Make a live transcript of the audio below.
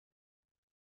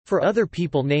For other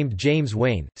people named James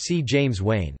Wayne, see James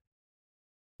Wayne.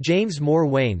 James Moore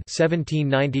Wayne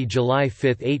 (1790 July 5,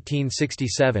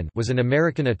 1867) was an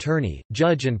American attorney,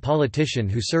 judge and politician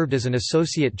who served as an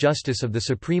Associate Justice of the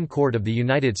Supreme Court of the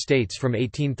United States from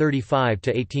 1835 to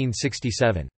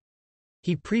 1867.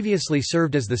 He previously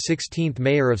served as the 16th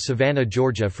Mayor of Savannah,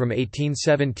 Georgia from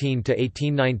 1817 to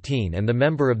 1819 and the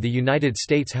member of the United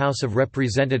States House of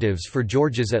Representatives for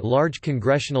Georgia's at-large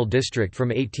congressional district from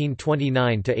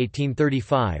 1829 to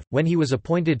 1835, when he was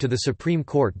appointed to the Supreme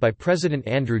Court by President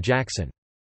Andrew Jackson.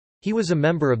 He was a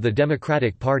member of the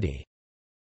Democratic Party.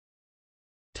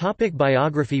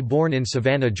 Biography. Born in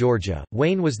Savannah, Georgia,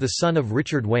 Wayne was the son of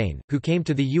Richard Wayne, who came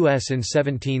to the U.S. in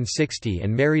 1760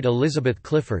 and married Elizabeth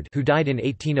Clifford, who died in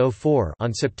 1804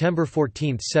 on September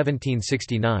 14,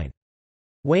 1769.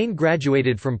 Wayne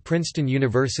graduated from Princeton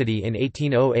University in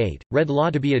 1808, read law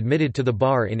to be admitted to the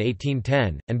bar in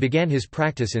 1810, and began his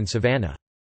practice in Savannah.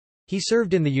 He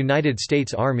served in the United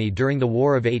States Army during the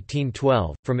War of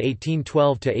 1812, from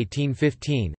 1812 to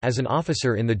 1815, as an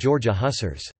officer in the Georgia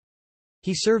Hussars.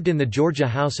 He served in the Georgia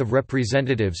House of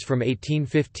Representatives from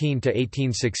 1815 to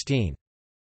 1816.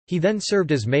 He then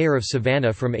served as mayor of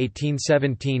Savannah from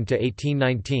 1817 to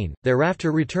 1819,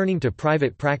 thereafter returning to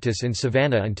private practice in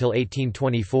Savannah until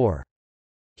 1824.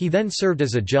 He then served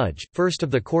as a judge, first of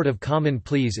the Court of Common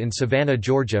Pleas in Savannah,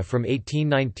 Georgia from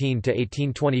 1819 to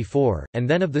 1824, and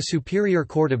then of the Superior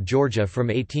Court of Georgia from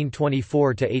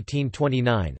 1824 to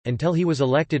 1829, until he was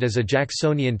elected as a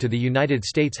Jacksonian to the United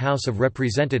States House of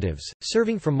Representatives,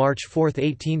 serving from March 4,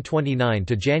 1829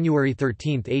 to January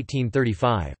 13,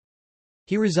 1835.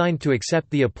 He resigned to accept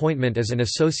the appointment as an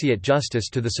Associate Justice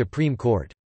to the Supreme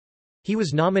Court. He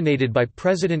was nominated by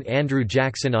President Andrew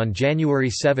Jackson on January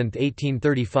 7,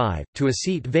 1835, to a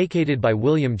seat vacated by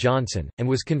William Johnson, and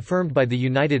was confirmed by the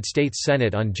United States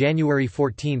Senate on January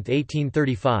 14,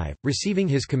 1835, receiving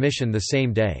his commission the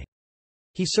same day.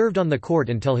 He served on the court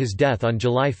until his death on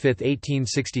July 5,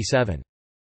 1867.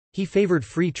 He favored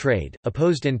free trade,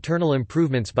 opposed internal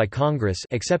improvements by Congress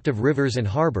except of rivers and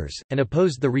harbors, and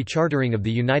opposed the rechartering of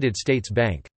the United States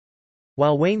Bank.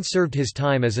 While Wayne served his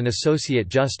time as an Associate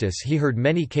Justice, he heard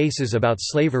many cases about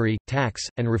slavery, tax,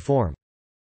 and reform.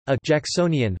 A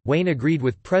Jacksonian, Wayne agreed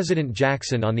with President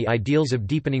Jackson on the ideals of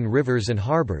deepening rivers and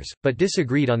harbors, but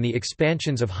disagreed on the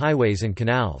expansions of highways and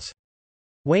canals.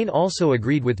 Wayne also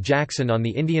agreed with Jackson on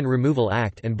the Indian Removal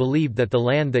Act and believed that the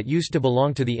land that used to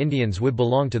belong to the Indians would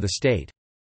belong to the state.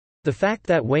 The fact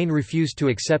that Wayne refused to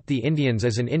accept the Indians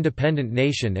as an independent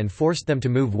nation and forced them to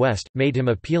move west, made him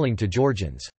appealing to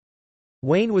Georgians.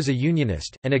 Wayne was a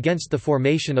Unionist, and against the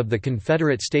formation of the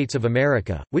Confederate States of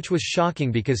America, which was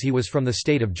shocking because he was from the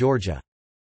state of Georgia.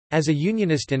 As a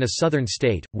Unionist in a Southern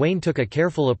state, Wayne took a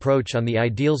careful approach on the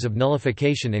ideals of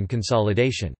nullification and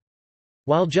consolidation.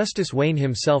 While Justice Wayne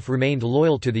himself remained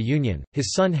loyal to the Union,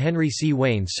 his son Henry C.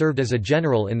 Wayne served as a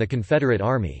general in the Confederate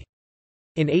Army.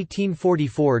 In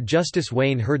 1844, Justice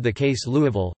Wayne heard the case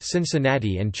Louisville,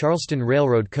 Cincinnati and Charleston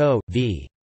Railroad Co. v.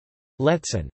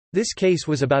 Letson. This case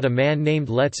was about a man named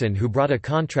Letson who brought a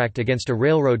contract against a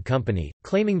railroad company,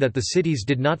 claiming that the cities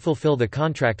did not fulfill the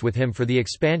contract with him for the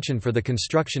expansion for the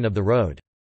construction of the road.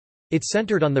 It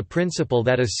centered on the principle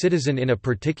that a citizen in a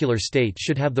particular state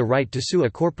should have the right to sue a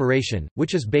corporation,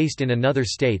 which is based in another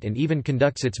state and even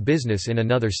conducts its business in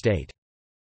another state.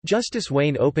 Justice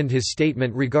Wayne opened his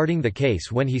statement regarding the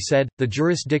case when he said, "The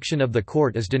jurisdiction of the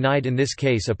court is denied in this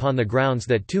case upon the grounds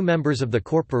that two members of the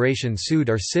corporation sued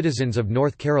are citizens of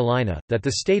North Carolina, that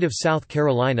the state of South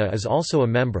Carolina is also a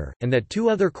member, and that two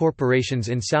other corporations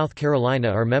in South Carolina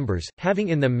are members, having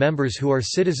in them members who are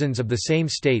citizens of the same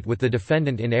state with the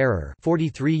defendant in error."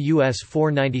 43 U.S.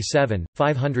 497,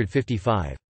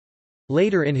 555.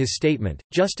 Later in his statement,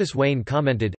 Justice Wayne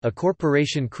commented, "A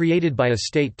corporation created by a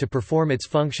state to perform its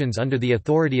functions under the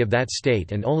authority of that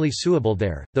state and only suable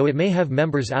there, though it may have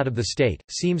members out of the state,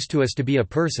 seems to us to be a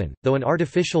person, though an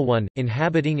artificial one,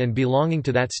 inhabiting and belonging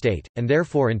to that state, and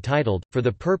therefore entitled, for the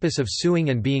purpose of suing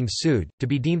and being sued, to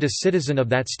be deemed a citizen of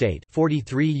that state."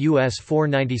 43 U.S.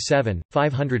 497,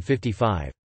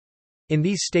 555. In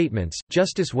these statements,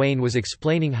 Justice Wayne was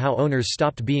explaining how owners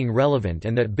stopped being relevant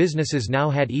and that businesses now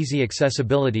had easy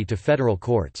accessibility to federal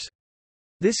courts.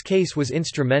 This case was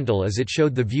instrumental as it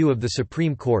showed the view of the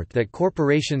Supreme Court that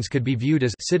corporations could be viewed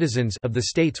as citizens of the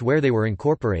states where they were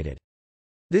incorporated.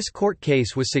 This court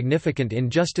case was significant in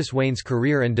Justice Wayne's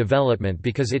career and development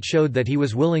because it showed that he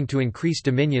was willing to increase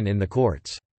dominion in the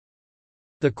courts.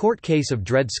 The court case of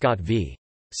Dred Scott v.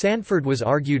 Sanford was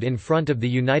argued in front of the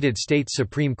United States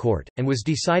Supreme Court, and was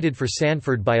decided for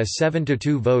Sanford by a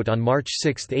 7-2 vote on March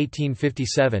 6,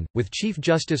 1857, with Chief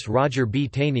Justice Roger B.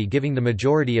 Taney giving the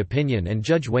majority opinion and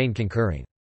Judge Wayne concurring.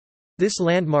 This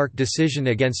landmark decision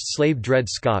against slave Dred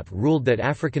Scott ruled that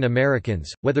African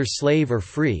Americans, whether slave or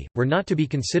free, were not to be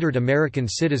considered American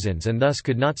citizens and thus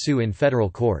could not sue in federal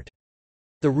court.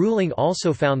 The ruling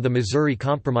also found the Missouri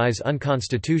Compromise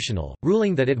unconstitutional,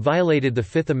 ruling that it violated the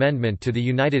Fifth Amendment to the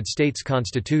United States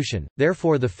Constitution,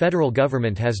 therefore the federal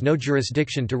government has no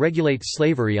jurisdiction to regulate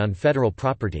slavery on federal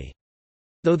property.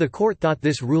 Though the court thought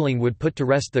this ruling would put to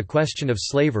rest the question of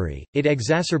slavery, it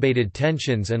exacerbated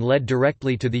tensions and led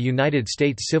directly to the United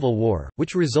States Civil War,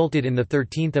 which resulted in the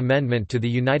 13th Amendment to the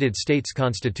United States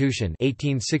Constitution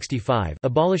 1865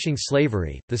 abolishing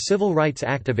slavery, the Civil Rights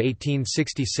Act of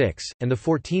 1866, and the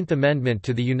 14th Amendment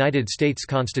to the United States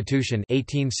Constitution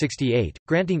 1868,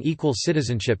 granting equal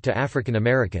citizenship to African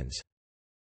Americans.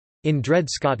 In Dred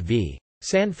Scott v.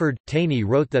 Sanford, Taney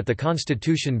wrote that the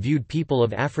Constitution viewed people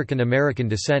of African American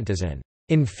descent as an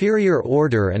inferior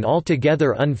order and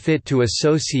altogether unfit to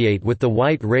associate with the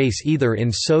white race either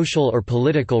in social or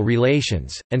political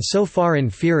relations, and so far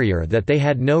inferior that they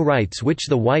had no rights which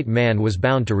the white man was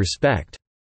bound to respect.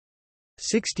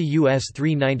 60 U.S.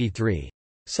 393.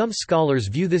 Some scholars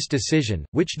view this decision,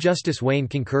 which Justice Wayne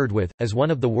concurred with, as one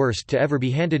of the worst to ever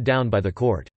be handed down by the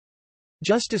court.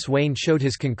 Justice Wayne showed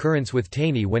his concurrence with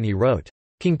Taney when he wrote,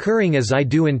 "Concurring as I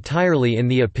do entirely in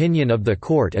the opinion of the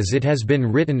court as it has been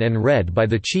written and read by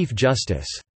the Chief Justice."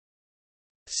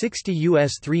 60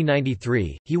 U.S.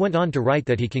 393, he went on to write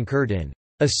that he concurred in,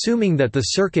 "assuming that the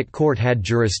circuit court had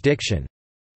jurisdiction,"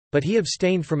 but he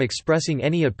abstained from expressing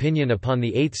any opinion upon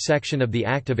the 8th section of the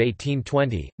Act of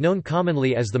 1820, known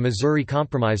commonly as the Missouri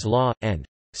Compromise Law, and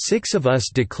 6 of us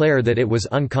declare that it was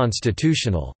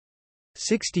unconstitutional.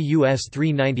 60 U.S.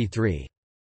 393.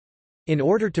 In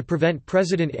order to prevent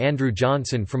President Andrew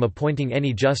Johnson from appointing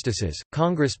any justices,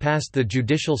 Congress passed the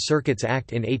Judicial Circuits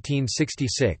Act in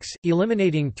 1866,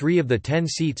 eliminating 3 of the 10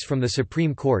 seats from the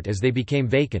Supreme Court as they became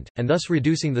vacant, and thus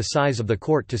reducing the size of the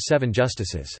court to 7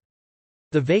 justices.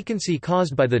 The vacancy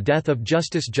caused by the death of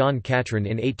Justice John Catron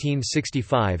in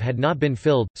 1865 had not been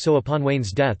filled, so upon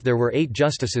Wayne's death there were 8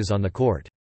 justices on the court.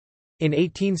 In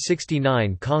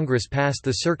 1869 Congress passed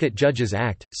the Circuit Judges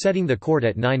Act, setting the court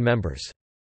at 9 members.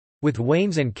 With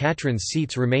Wayne's and Catron's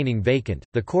seats remaining vacant,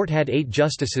 the court had 8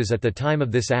 justices at the time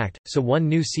of this act, so 1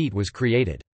 new seat was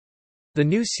created. The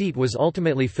new seat was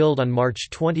ultimately filled on March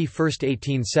 21,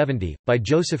 1870, by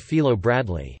Joseph Philo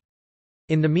Bradley.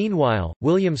 In the meanwhile,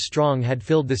 William Strong had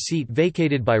filled the seat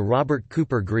vacated by Robert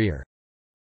Cooper Grier.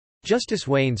 Justice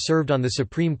Wayne served on the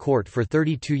Supreme Court for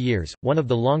 32 years, one of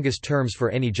the longest terms for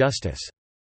any justice.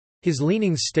 His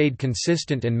leanings stayed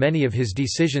consistent and many of his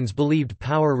decisions believed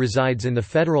power resides in the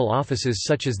federal offices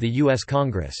such as the U.S.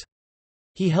 Congress.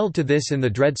 He held to this in the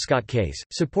Dred Scott case,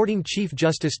 supporting Chief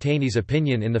Justice Taney's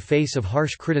opinion in the face of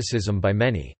harsh criticism by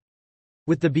many.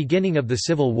 With the beginning of the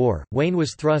Civil War, Wayne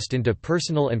was thrust into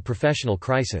personal and professional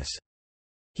crisis.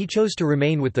 He chose to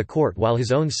remain with the court while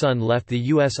his own son left the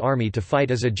U.S. Army to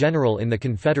fight as a general in the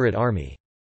Confederate Army.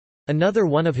 Another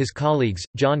one of his colleagues,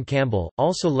 John Campbell,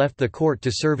 also left the court to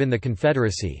serve in the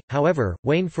Confederacy. However,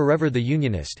 Wayne, forever the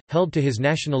Unionist, held to his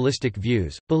nationalistic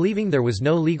views, believing there was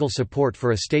no legal support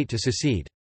for a state to secede.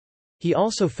 He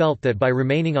also felt that by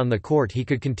remaining on the court he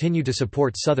could continue to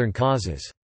support Southern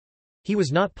causes. He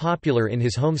was not popular in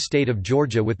his home state of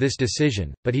Georgia with this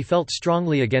decision, but he felt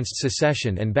strongly against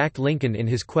secession and backed Lincoln in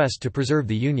his quest to preserve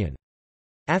the Union.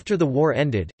 After the war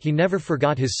ended, he never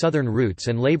forgot his Southern roots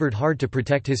and labored hard to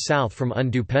protect his South from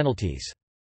undue penalties.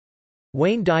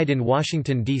 Wayne died in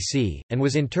Washington, D.C., and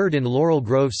was interred in Laurel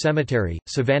Grove Cemetery,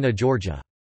 Savannah, Georgia.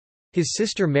 His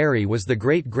sister Mary was the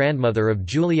great-grandmother of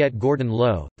Juliette Gordon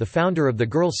Low, the founder of the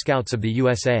Girl Scouts of the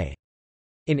USA.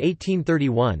 In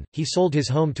 1831, he sold his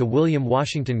home to William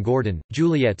Washington Gordon,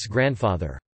 Juliette's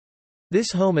grandfather.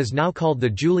 This home is now called the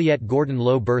Juliette Gordon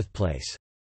Low birthplace.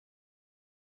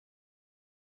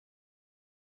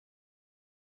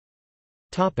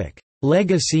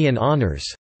 Legacy and honors.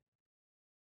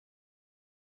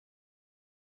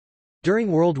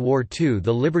 During World War II,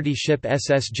 the Liberty ship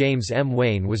SS James M.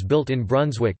 Wayne was built in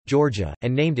Brunswick, Georgia,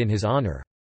 and named in his honor.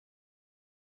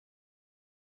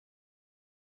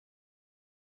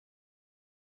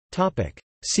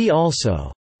 See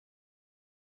also: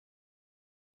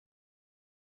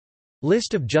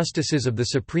 List of Justices of the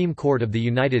Supreme Court of the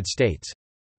United States,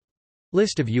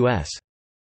 List of U.S.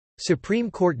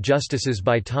 Supreme Court Justices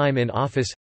by time in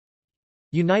office,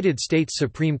 United States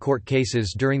Supreme Court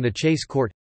cases during the Chase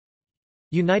Court,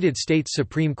 United States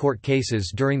Supreme Court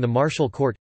cases during the Marshall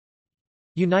Court.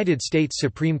 United States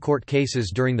Supreme Court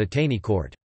cases during the Taney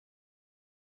Court.